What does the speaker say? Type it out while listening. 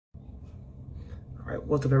Alright,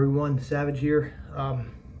 what's up everyone? Savage here.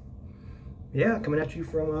 Yeah, coming at you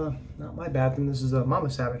from not my bathroom. This is Mama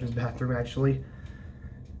Savage's bathroom actually.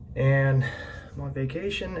 And I'm on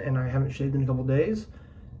vacation and I haven't shaved in a couple days.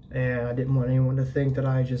 And I didn't want anyone to think that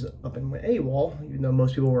I just up and went AWOL, even though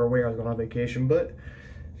most people were aware I was going on vacation, but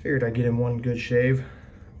figured I'd get in one good shave,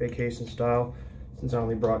 vacation style, since I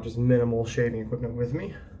only brought just minimal shaving equipment with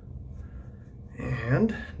me.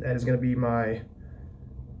 And that is going to be my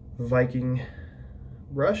Viking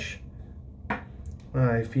brush,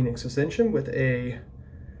 my Phoenix Ascension with a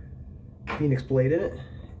Phoenix blade in it,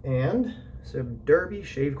 and some Derby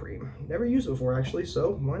shave cream. Never used it before actually,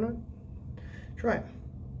 so why not try it?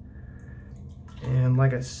 And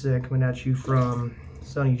like I said, coming at you from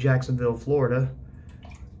sunny Jacksonville, Florida,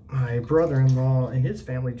 my brother-in-law and his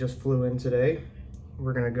family just flew in today.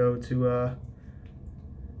 We're gonna go to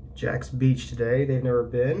Jack's Beach today. They've never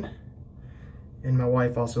been. And my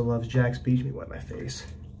wife also loves Jack's Beach. Let me wipe my face.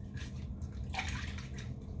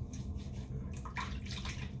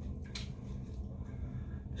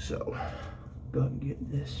 So, go ahead and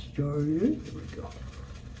get this started. There we go.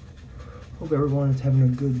 Hope everyone is having a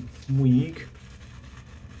good week.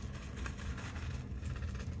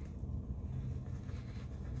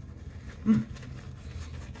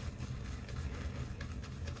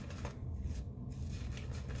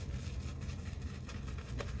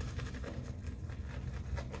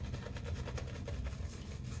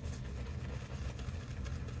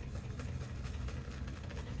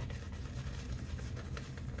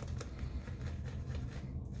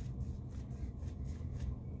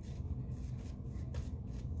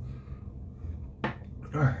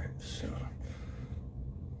 Alright, so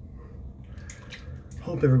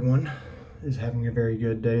hope everyone is having a very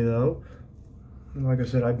good day though. And like I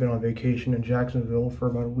said, I've been on vacation in Jacksonville for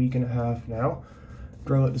about a week and a half now.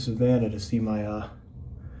 Drove up to Savannah to see my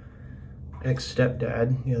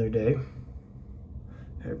ex-stepdad the other day.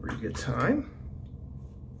 Had a pretty good time.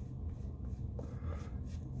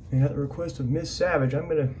 And at the request of Miss Savage,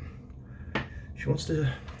 she wants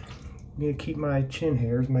me to keep my chin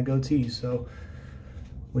hairs, my goatee, so,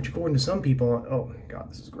 which according to some people, oh God,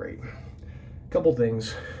 this is great. Couple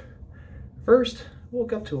things. First,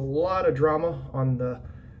 woke up to a lot of drama on the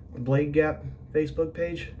Blade Gap Facebook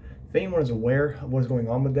page. If anyone is aware of what is going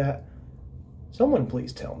on with that, someone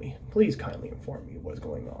please tell me. Please kindly inform me what is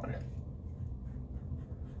going on.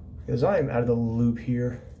 Because I am out of the loop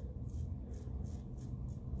here.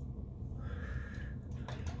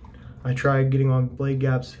 I tried getting on Blade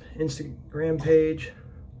Gap's Instagram page.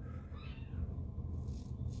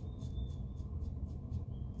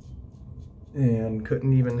 And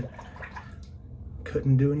couldn't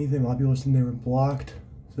do anything. A lot of people said they were blocked.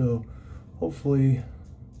 So hopefully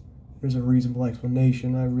there's a reasonable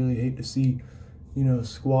explanation. I really hate to see, you know,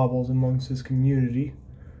 squabbles amongst this community.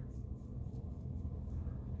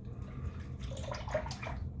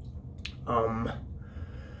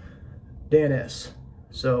 Dan S.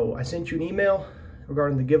 So I sent you an email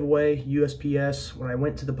regarding the giveaway, USPS. When I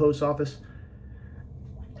went to the post office,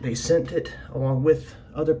 they sent it along with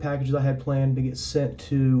other packages I had planned to get sent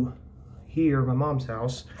to here, my mom's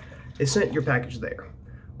house. They sent your package there,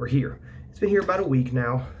 or here. It's been here about a week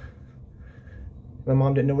now. My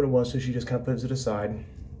mom didn't know what it was, so she just kind of puts it aside.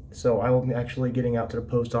 So I will be actually getting out to the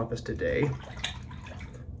post office today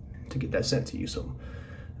to get that sent to you. So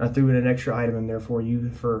I threw in an extra item in there for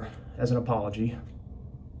you as an apology.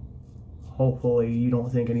 Hopefully you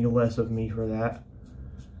don't think any less of me for that.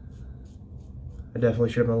 I definitely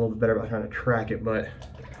should have been a little bit better about trying to track it, but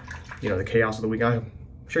you know, the chaos of the week, I'm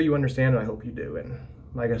sure you understand, and I hope you do. And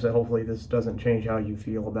like I said, hopefully this doesn't change how you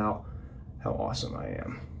feel about how awesome I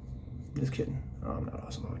am. Just kidding. Oh, I'm not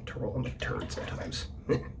awesome. I'm a troll. I'm a turd sometimes.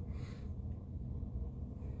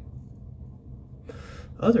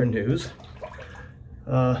 Other news.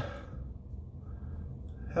 Had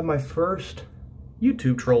my first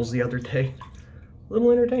YouTube trolls the other day. A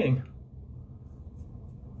little entertaining.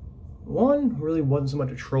 One really wasn't so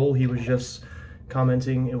much a troll. He was just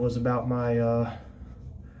commenting. It was about my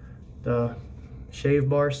the shave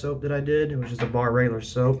bar soap that I did. It was just a bar regular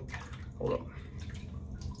soap. Hold up.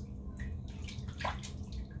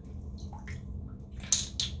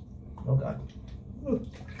 Oh God. Ooh.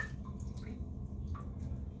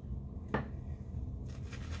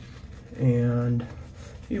 And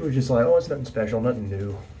he was just like, oh, it's nothing special, nothing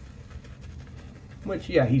new. Which,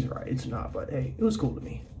 yeah, he's right, it's not, but hey, it was cool to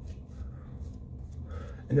me.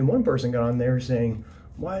 And then one person got on there saying,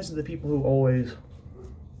 why is it the people who always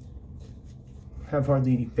have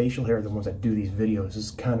hardly any facial hair are the ones that do these videos?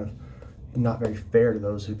 It's kind of not very fair to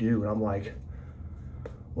those who do. And I'm like,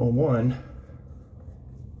 well, one,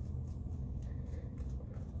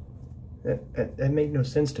 That made no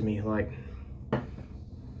sense to me. Like,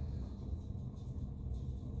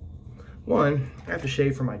 one, I have to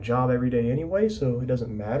shave for my job every day anyway, so it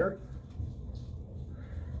doesn't matter.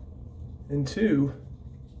 And two,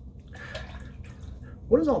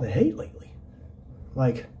 what is all the hate lately?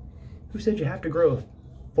 Like, who said you have to grow a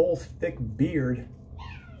full, thick beard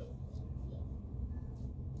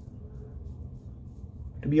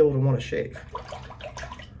to be able to want to shave?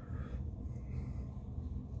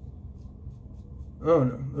 Oh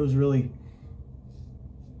no, it was really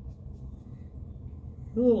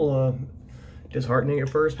a little disheartening at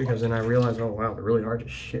first, because then I realized, oh wow, they're really hard to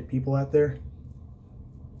shit people out there.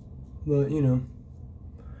 But you know,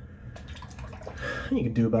 nothing you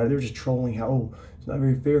can do about it. They were just trolling how, oh, it's not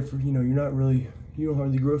very fair for, you know, you don't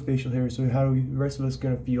hardly grow facial hair, so how are the rest of us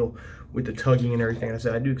gonna feel with the tugging and everything? And I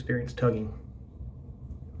said, I do experience tugging.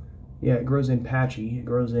 Yeah, it grows in patchy. It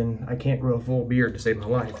grows in, I can't grow a full beard to save my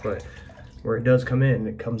life, but where it does come in,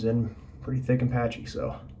 it comes in pretty thick and patchy,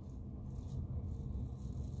 so.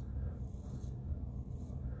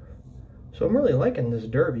 So I'm really liking this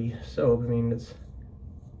Derby soap. I mean, it's,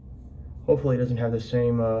 hopefully it doesn't have the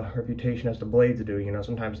same reputation as the blades do. You know,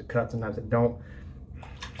 sometimes it cuts, sometimes it don't.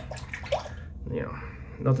 You know,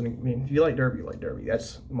 nothing, I mean, if you like Derby, you like Derby.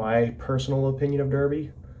 That's my personal opinion of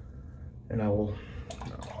Derby, and I will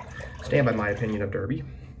stand by my opinion of Derby.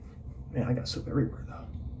 Man, I got soap everywhere though,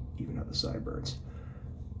 even at the sideburns.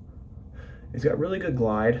 It's got really good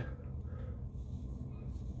glide.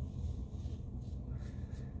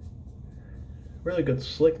 Really good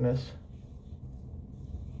slickness.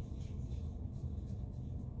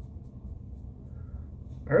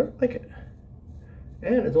 I really like it.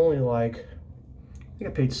 And it's only like, I think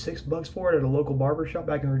I paid $6 for it at a local barber shop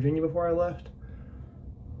back in Virginia before I left.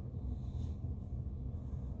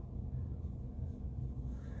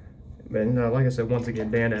 And like I said, once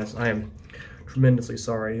again, Badass, I am tremendously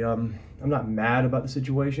sorry. I'm not mad about the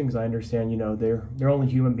situation, because I understand, you know, they're only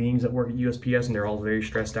human beings that work at USPS, and they're all very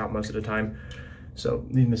stressed out most of the time. So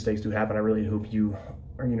these mistakes do happen. I really hope you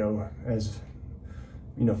are, you know, as,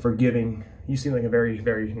 you know, forgiving. You seem like a very,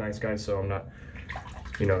 very nice guy, so I'm not,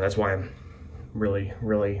 you know, that's why I'm really,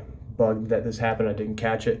 really bugged that this happened. I didn't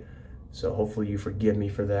catch it. So hopefully you forgive me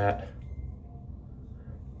for that.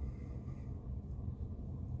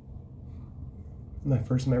 My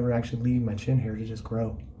first time ever actually leaving my chin hair to just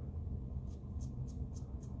grow.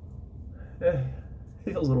 It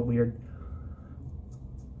feels a little weird.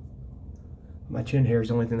 My chin hair is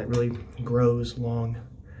the only thing that really grows long.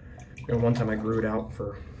 And one time I grew it out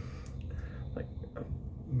for like a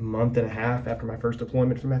month and a half after my first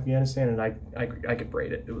deployment from Afghanistan, and I could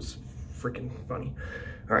braid it. It was freaking funny.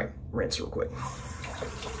 All right, rinse real quick.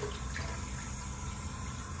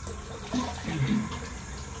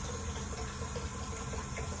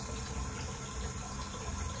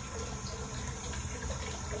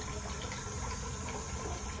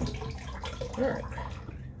 All right,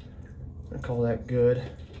 I call that good.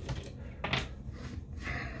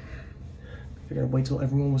 Figured I'd wait till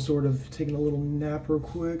everyone was sort of taking a little nap real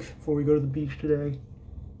quick before we go to the beach today.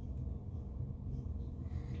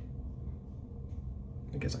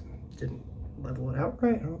 I guess I didn't level it out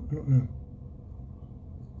right. I don't know.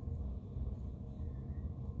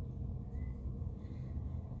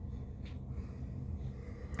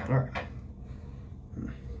 All right.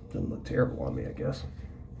 Doesn't look terrible on me, I guess.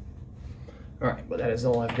 All right, but that is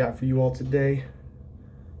all I've got for you all today.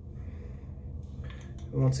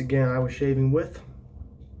 And once again, I was shaving with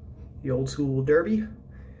the old school Derby,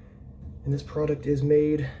 and this product is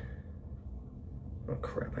made, oh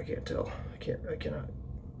crap, I can't tell. I cannot.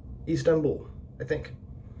 Istanbul, I think.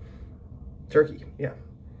 Turkey, yeah.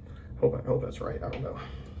 Hope that's right, I don't know.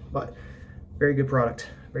 But very good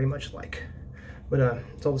product, very much like. But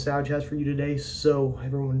that's all the Savage has for you today, so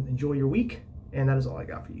everyone enjoy your week, and that is all I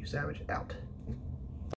got for you. Savage out.